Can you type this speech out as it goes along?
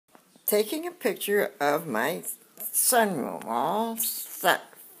taking a picture of my sunroom, all set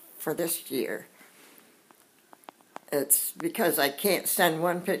for this year. It's because I can't send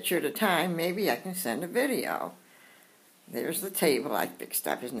one picture at a time. Maybe I can send a video. There's the table I fixed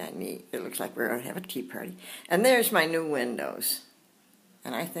up. Isn't that neat? It looks like we're going to have a tea party. And there's my new windows.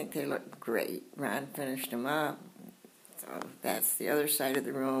 And I think they look great. Ron finished them up. So that's the other side of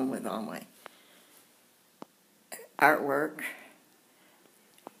the room with all my artwork.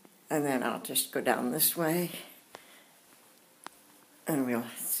 And then I'll just go down this way. And we'll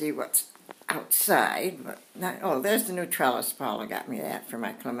see what's outside. But not, oh, there's the new trellis Paula got me that for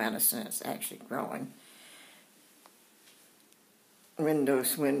my clematis, and it's actually growing.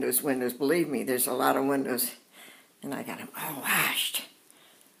 Windows, windows, windows. Believe me, there's a lot of windows. And I got them all washed.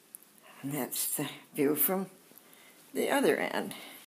 And that's the view from the other end.